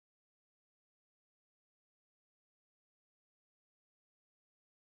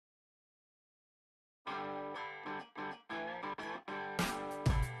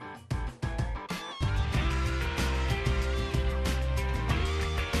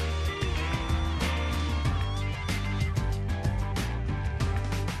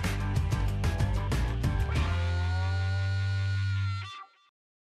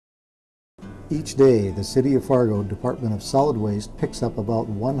Each day, the City of Fargo Department of Solid Waste picks up about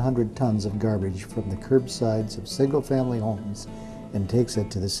 100 tons of garbage from the curbsides of single-family homes and takes it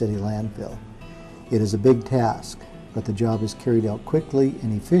to the city landfill. It is a big task, but the job is carried out quickly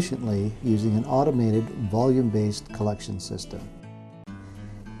and efficiently using an automated, volume-based collection system.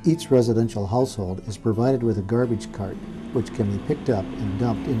 Each residential household is provided with a garbage cart, which can be picked up and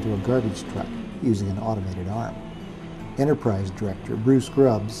dumped into a garbage truck using an automated arm. Enterprise Director Bruce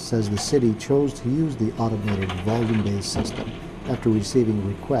Grubbs says the city chose to use the automated volume-based system after receiving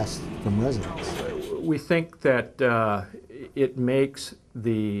requests from residents. We think that it makes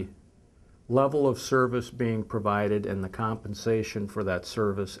the level of service being provided and the compensation for that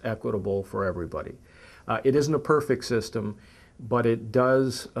service equitable for everybody. It isn't a perfect system, but it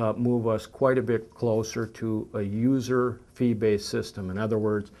does move us quite a bit closer to a user fee-based system. In other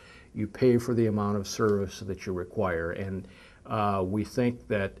words, you pay for the amount of service that you require. And we think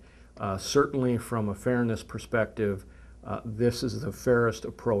that certainly from a fairness perspective, this is the fairest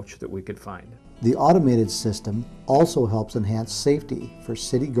approach that we could find. The automated system also helps enhance safety for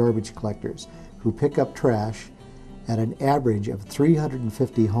city garbage collectors who pick up trash at an average of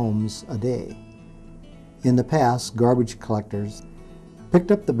 350 homes a day. In the past, garbage collectors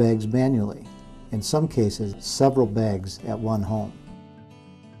picked up the bags manually, in some cases several bags at one home.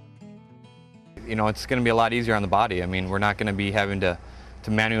 You know, it's going to be a lot easier on the body. I mean, we're not going to be having to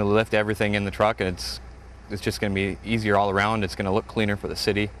manually lift everything in the truck, and it's just going to be easier all around. It's going to look cleaner for the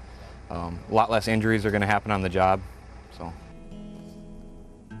city. A lot less injuries are going to happen on the job. So,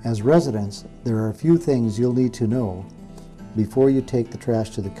 as residents, there are a few things you'll need to know before you take the trash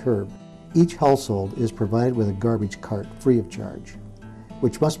to the curb. Each household is provided with a garbage cart free of charge,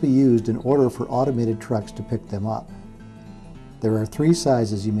 which must be used in order for automated trucks to pick them up. There are 3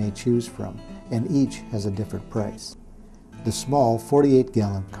 sizes you may choose from, and each has a different price. The small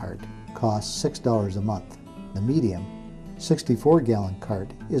 48-gallon cart costs $6 a month. The medium 64-gallon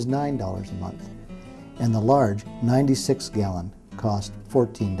cart is $9 a month, and the large 96-gallon costs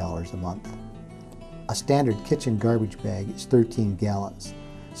 $14 a month. A standard kitchen garbage bag is 13 gallons,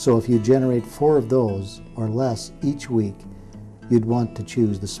 so if you generate 4 of those or less each week, you'd want to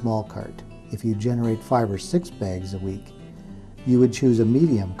choose the small cart. If you generate 5 or 6 bags a week, you would choose a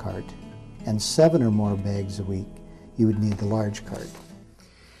medium cart, and 7 or more bags a week, you would need the large cart.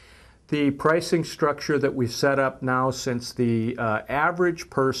 The pricing structure that we've set up now, since the average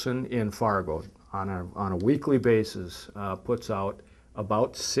person in Fargo on a weekly basis puts out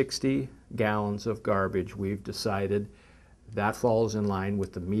about 60 gallons of garbage, we've decided that falls in line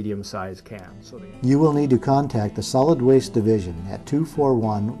with the medium-sized can. You will need to contact the Solid Waste Division at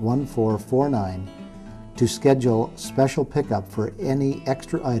 241-1449 to schedule special pickup for any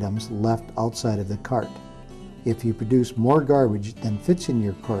extra items left outside of the cart. If you produce more garbage than fits in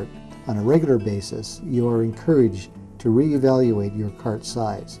your cart on a regular basis, you are encouraged to reevaluate your cart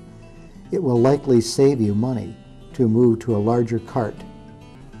size. It will likely save you money to move to a larger cart.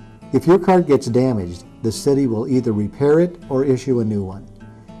 If your cart gets damaged, the city will either repair it or issue a new one.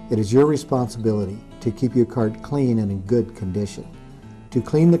 It is your responsibility to keep your cart clean and in good condition. To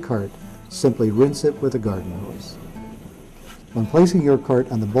clean the cart, simply rinse it with a garden hose. When placing your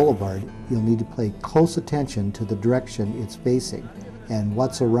cart on the boulevard, you'll need to pay close attention to the direction it's facing and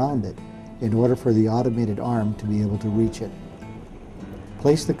what's around it in order for the automated arm to be able to reach it.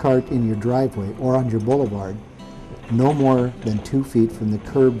 Place the cart in your driveway or on your boulevard no more than 2 feet from the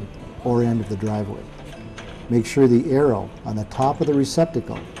curb or end of the driveway. Make sure the arrow on the top of the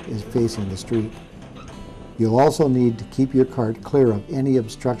receptacle is facing the street. You'll also need to keep your cart clear of any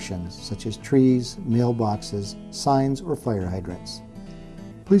obstructions such as trees, mailboxes, signs, or fire hydrants.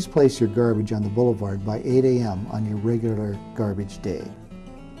 Please place your garbage on the boulevard by 8 a.m. on your regular garbage day.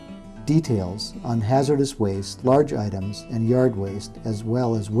 Details on hazardous waste, large items, and yard waste, as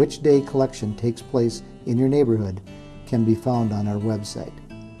well as which day collection takes place in your neighborhood, can be found on our website,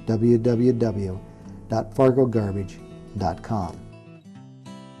 www.fargogarbage.com.